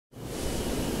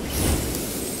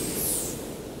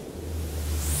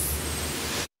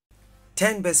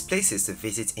10 best places to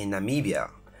visit in Namibia.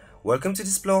 Welcome to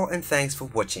Explore and thanks for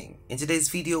watching. In today's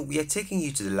video, we are taking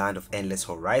you to the land of endless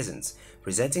horizons,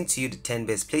 presenting to you the 10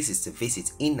 best places to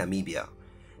visit in Namibia.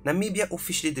 Namibia,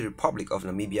 officially the Republic of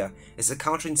Namibia, is a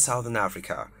country in southern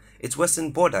Africa. Its western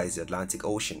border is the Atlantic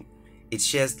Ocean. It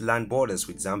shares land borders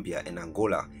with Zambia and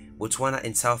Angola, Botswana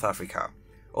and South Africa.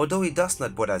 Although it does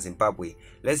not border Zimbabwe,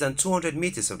 less than 200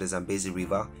 meters of the Zambezi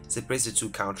River separates the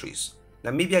two countries.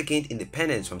 Namibia gained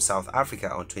independence from South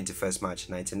Africa on 21st March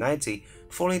 1990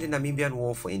 following the Namibian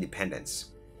War for Independence.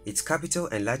 Its capital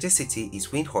and largest city is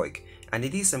Windhoek, and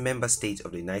it is a member state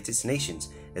of the United Nations,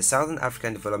 the Southern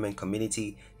African Development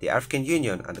Community, the African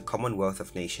Union and the Commonwealth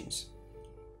of Nations.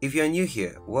 If you are new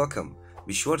here, welcome.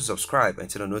 Be sure to subscribe and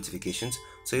turn on notifications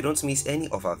so you don't miss any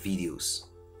of our videos.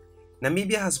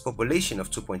 Namibia has a population of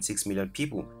 2.6 million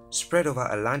people spread over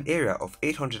a land area of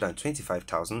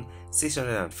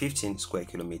 825,615 square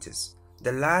kilometers.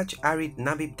 The large arid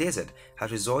Namib Desert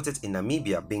has resulted in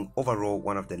Namibia being overall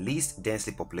one of the least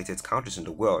densely populated countries in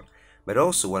the world, but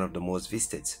also one of the most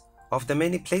visited. Of the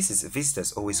many places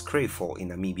visitors always crave for in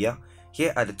Namibia,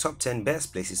 here are the top 10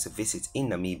 best places to visit in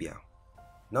Namibia.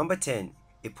 Number 10.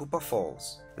 Epupa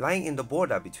Falls. Lying in the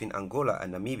border between Angola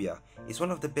and Namibia is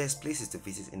one of the best places to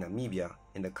visit in Namibia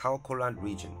in the Kaokoland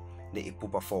region, the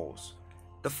Epupa Falls.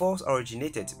 The falls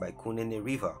originated by Kunene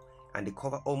River and they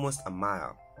cover almost a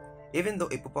mile. Even though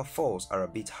Epupa Falls are a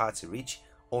bit hard to reach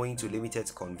owing to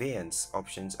limited conveyance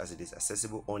options as it is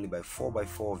accessible only by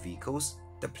 4x4 vehicles,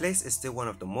 the place is still one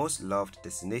of the most loved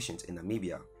destinations in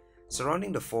Namibia.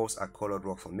 Surrounding the falls are colored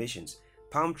rock formations,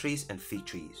 palm trees and fig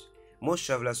trees. Most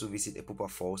travelers who visit Epupa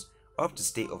Falls opt to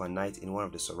stay overnight in one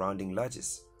of the surrounding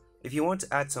lodges. If you want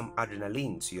to add some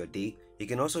adrenaline to your day, you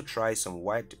can also try some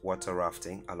whitewater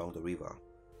rafting along the river.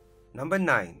 Number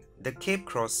 9. The Cape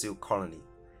Cross Seal Colony.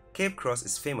 Cape Cross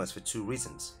is famous for two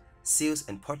reasons: seals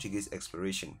and Portuguese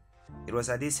exploration. It was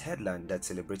at this headland that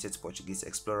celebrated Portuguese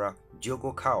explorer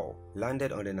Diogo Cao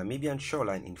landed on the Namibian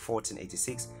shoreline in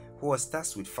 1486, who was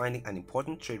tasked with finding an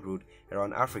important trade route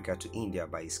around Africa to India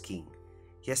by his king.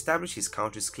 He established his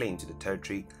country's claim to the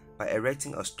territory by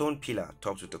erecting a stone pillar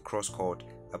topped with a cross called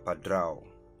a padrao.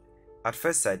 At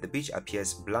first sight, the beach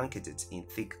appears blanketed in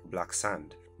thick black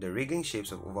sand. The wriggling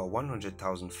shapes of over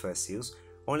 100,000 fur seals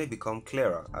only become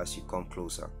clearer as you come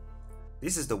closer.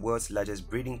 This is the world's largest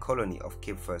breeding colony of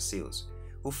Cape fur seals,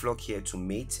 who flock here to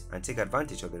mate and take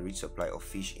advantage of the rich supply of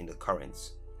fish in the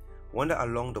currents. Wander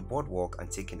along the boardwalk and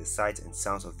take in the sights and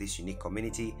sounds of this unique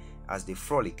community as they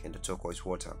frolic in the turquoise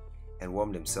water and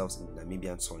warm themselves in the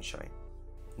Namibian sunshine.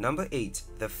 Number 8.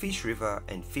 The Fish River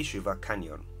and Fish River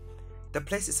Canyon. The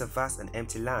place is a vast and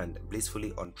empty land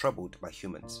blissfully untroubled by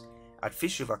humans. At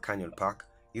Fish River Canyon Park,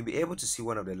 you'll be able to see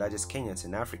one of the largest canyons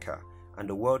in Africa and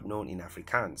the world known in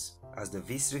Afrikaans as the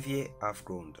Visrivier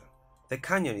Afgrond. The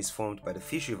canyon is formed by the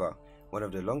Fish River, one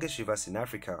of the longest rivers in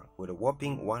Africa, with a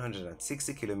whopping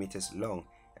 160 kilometers long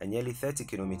and nearly 30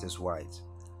 kilometers wide.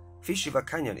 Fish River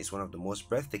Canyon is one of the most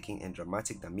breathtaking and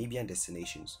dramatic Namibian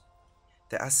destinations.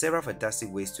 There are several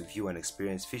fantastic ways to view and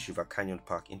experience Fish River Canyon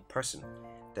Park in person.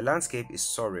 The landscape is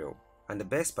surreal, and the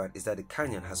best part is that the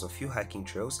canyon has a few hiking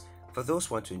trails for those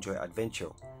who want to enjoy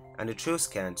adventure, and the trails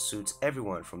can suit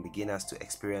everyone from beginners to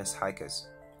experienced hikers.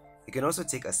 You can also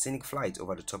take a scenic flight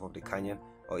over the top of the canyon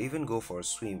or even go for a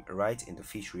swim right in the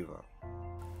Fish River.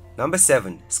 Number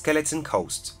 7. Skeleton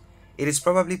Coast. It is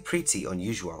probably pretty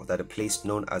unusual that a place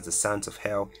known as the Sands of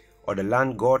Hell or the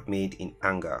land God made in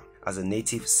anger, as the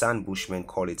native sand bushmen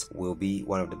call it, will be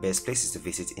one of the best places to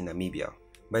visit in Namibia.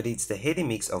 But it's the heady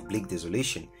mix of bleak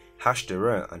desolation, harsh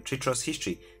terrain and treacherous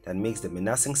history that makes the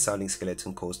menacing sounding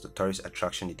Skeleton Coast the tourist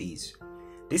attraction it is.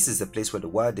 This is the place where the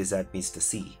wild desert meets the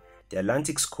sea, the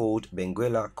Atlantic's cold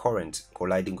Benguela current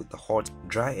colliding with the hot,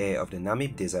 dry air of the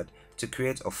Namib Desert to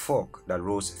create a fog that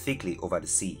rolls thickly over the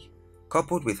sea.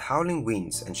 Coupled with howling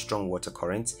winds and strong water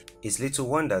currents, it's little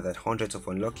wonder that hundreds of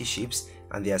unlucky ships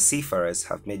and their seafarers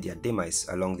have made their demise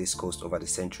along this coast over the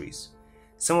centuries.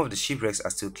 Some of the shipwrecks are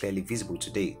still clearly visible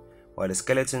today, while the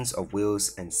skeletons of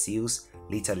whales and seals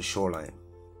litter the shoreline.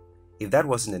 If that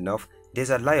wasn't enough,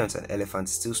 desert lions and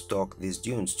elephants still stalk these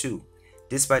dunes too.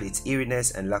 Despite its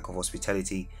eeriness and lack of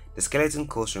hospitality, the Skeleton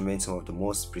Coast remains some of the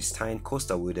most pristine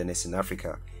coastal wilderness in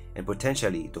Africa and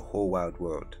potentially the whole wide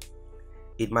world.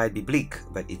 It might be bleak,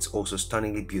 but it's also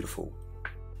stunningly beautiful.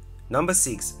 Number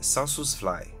 6.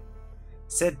 Fly.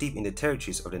 Set deep in the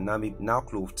territories of the Namib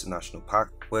now-closed National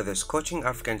Park, where the scorching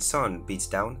African sun beats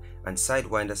down and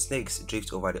sidewinder snakes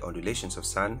drift over the undulations of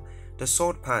sand, the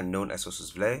salt pan known as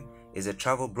Vlei is the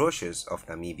travel brochures of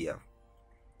Namibia.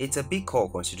 It's a big call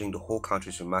considering the whole country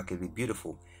is remarkably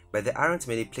beautiful, But there aren't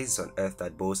many places on Earth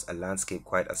that boast a landscape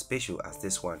quite as special as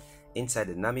this one inside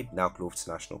the Namib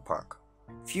National Park.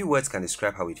 Few words can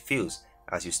describe how it feels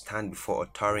as you stand before a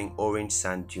towering orange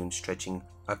sand dune stretching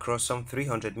across some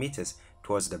 300 meters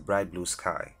towards the bright blue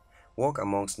sky. Walk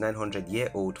amongst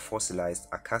 900-year-old fossilized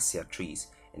acacia trees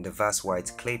in the vast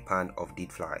white clay pan of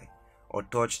dead fly, or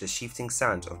touch the shifting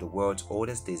sands of the world's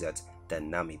oldest desert, the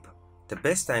Namib. The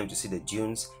best time to see the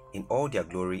dunes in all their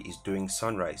glory is during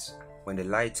sunrise, when the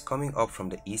light coming up from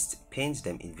the east paints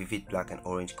them in vivid black and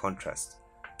orange contrast.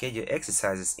 Get your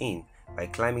exercises in by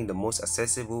climbing the most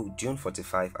accessible Dune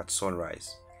 45 at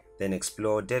sunrise. Then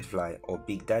explore Deadfly or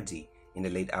Big Daddy in the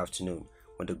late afternoon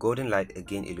when the golden light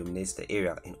again illuminates the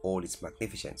area in all its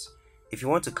magnificence. If you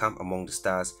want to camp among the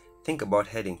stars, think about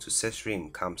heading to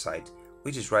Sesrim campsite,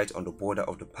 which is right on the border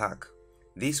of the park.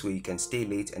 This way you can stay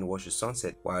late and watch the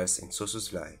sunset whilst in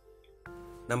Sossusvlei.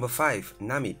 Number 5.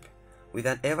 Namib. With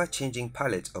an ever-changing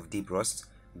palette of deep rust,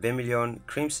 vermilion,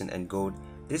 crimson and gold,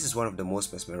 this is one of the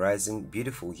most mesmerizing,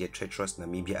 beautiful yet treacherous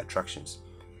Namibia attractions.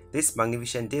 This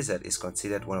magnificent desert is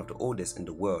considered one of the oldest in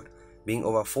the world, being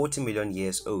over 40 million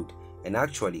years old, and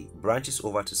actually branches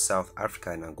over to South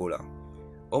Africa and Angola.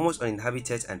 Almost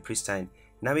uninhabited and pristine,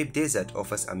 Namib Desert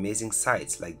offers amazing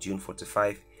sights like Dune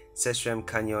 45, Sesrem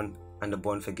Canyon and the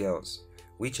Bonfigels,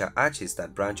 which are arches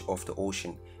that branch off the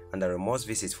ocean and are a must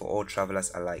visit for all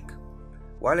travelers alike.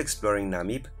 While exploring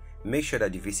Namib, make sure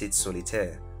that you visit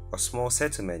Solitaire, a small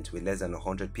settlement with less than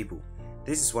 100 people.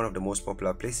 This is one of the most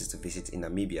popular places to visit in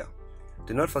Namibia.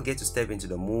 Do not forget to step into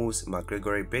the Moose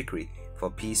McGregory Bakery for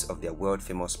a piece of their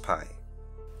world-famous pie.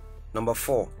 Number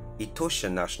 4.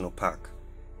 Etosha National Park.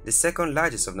 The second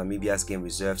largest of Namibia's game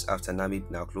reserves after Namib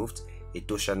Naukluft,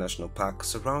 Etosha National Park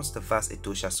surrounds the vast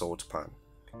Etosha salt pan.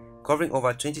 Covering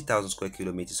over 20,000 square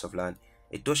kilometers of land,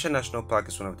 Etosha National Park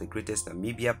is one of the greatest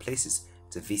Namibia places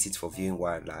to visit for viewing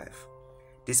wildlife.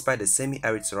 Despite the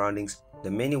semi-arid surroundings,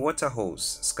 the many water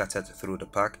holes scattered through the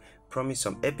park promise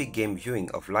some epic game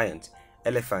viewing of lions,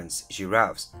 elephants,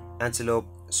 giraffes, antelope,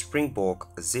 springbok,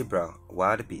 zebra,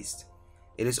 wildebeest.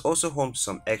 It is also home to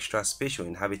some extra special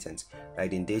inhabitants like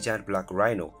the endangered black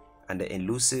rhino and the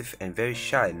elusive and very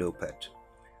shy leopard.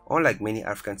 Unlike many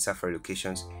African safari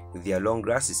locations with their long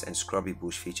grasses and scrubby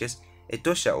bush features,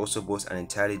 Etosha also boasts an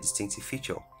entirely distinctive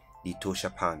feature, the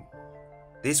Etosha Pan.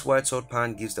 This white salt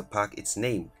pan gives the park its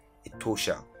name,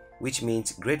 Etosha, which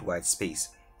means great white space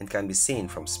and can be seen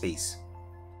from space.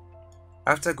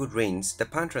 After good rains, the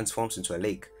pan transforms into a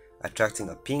lake, attracting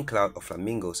a pink cloud of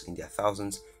flamingos in their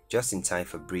thousands just in time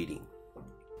for breeding.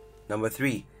 Number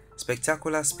 3.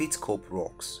 Spectacular Spitskoop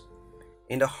Rocks.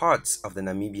 In the heart of the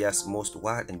Namibia's most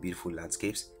wild and beautiful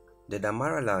landscapes, the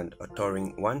Damaraland, a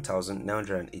towering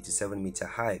 1,987-meter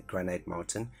high granite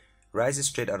mountain, rises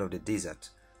straight out of the desert.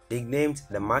 Nicknamed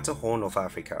the Matterhorn of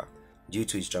Africa due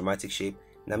to its dramatic shape,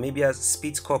 Namibia's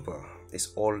Spitskoop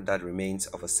is all that remains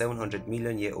of a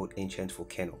 700-million-year-old ancient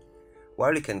volcano.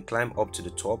 While you can climb up to the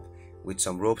top with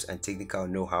some ropes and technical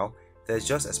know-how, there's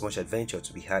just as much adventure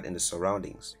to be had in the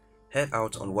surroundings. Head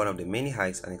out on one of the many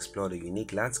hikes and explore the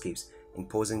unique landscapes,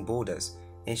 imposing boulders,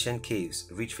 ancient caves,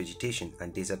 rich vegetation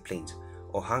and desert plains,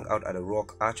 or hang out at a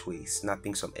rock archway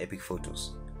snapping some epic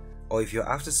photos. Or if you're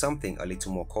after something a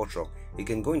little more cultural, you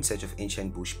can go in search of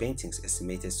ancient bush paintings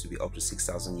estimated to be up to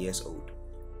 6,000 years old.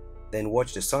 Then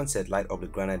watch the sunset light up the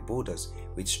granite boulders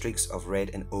with streaks of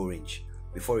red and orange,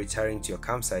 before retiring to your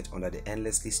campsite under the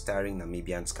endlessly starring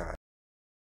Namibian sky.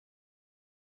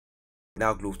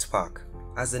 Naukluft Park.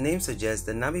 As the name suggests,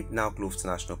 the Namib Naukluft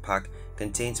National Park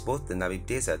contains both the Namib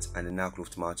Desert and the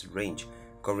Naukluft mountain range,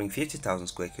 covering 50,000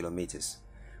 square kilometers.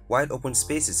 Wide open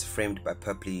spaces framed by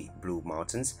purpley blue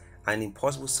mountains and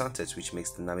impossible sunsets which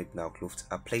makes the Namib Naukluft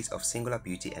a place of singular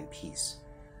beauty and peace.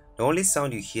 The only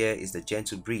sound you hear is the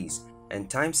gentle breeze, and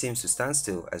time seems to stand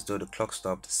still as though the clock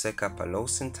stopped circa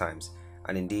Paleocene times,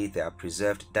 and indeed there are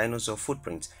preserved dinosaur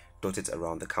footprints dotted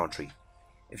around the country.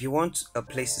 If you want a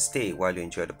place to stay while you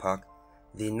enjoy the park,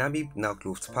 the Namib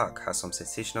Naukluft Park has some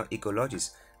sensational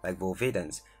eco-lodges like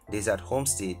Volvedans, Desert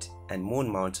Homestead and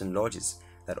Moon Mountain Lodges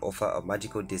that offer a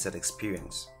magical desert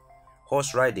experience.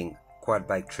 Horse riding, quad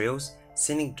bike trails,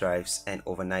 scenic drives and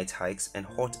overnight hikes and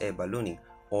hot air ballooning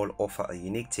all offer a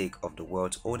unique take of the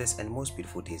world's oldest and most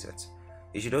beautiful desert.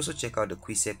 You should also check out the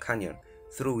Kwiseb Canyon,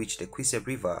 through which the Kwiseb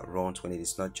River runs when it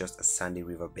is not just a sandy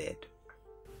riverbed.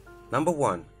 Number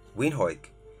 1. Windhoek.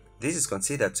 This is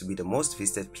considered to be the most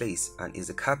visited place and is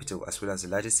the capital as well as the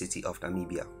largest city of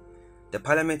Namibia. The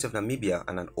Parliament of Namibia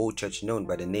and an old church known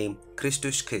by the name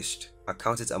Christus Christ are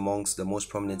counted amongst the most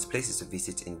prominent places to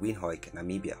visit in Windhoek,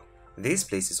 Namibia. This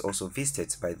place is also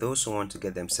visited by those who want to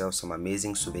get themselves some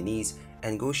amazing souvenirs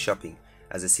and go shopping,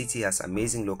 as the city has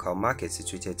amazing local markets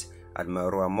situated at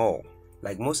Maroa Mall.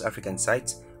 Like most African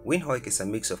sites, Windhoek is a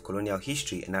mix of colonial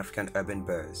history and African urban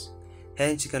buzz.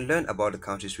 Hence, you can learn about the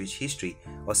country's rich history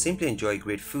or simply enjoy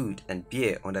great food and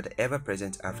beer under the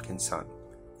ever-present African sun.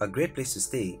 A great place to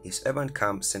stay is Urban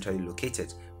Camp, centrally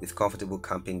located with comfortable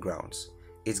camping grounds.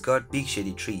 It's got big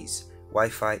shady trees,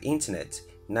 Wi-Fi, internet,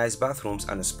 nice bathrooms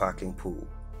and a sparkling pool.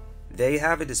 There you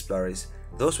have it, explorers.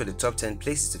 Those were the top 10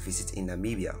 places to visit in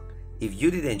Namibia. If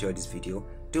you did enjoy this video,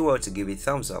 do well to give it a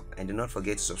thumbs up and do not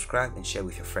forget to subscribe and share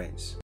with your friends.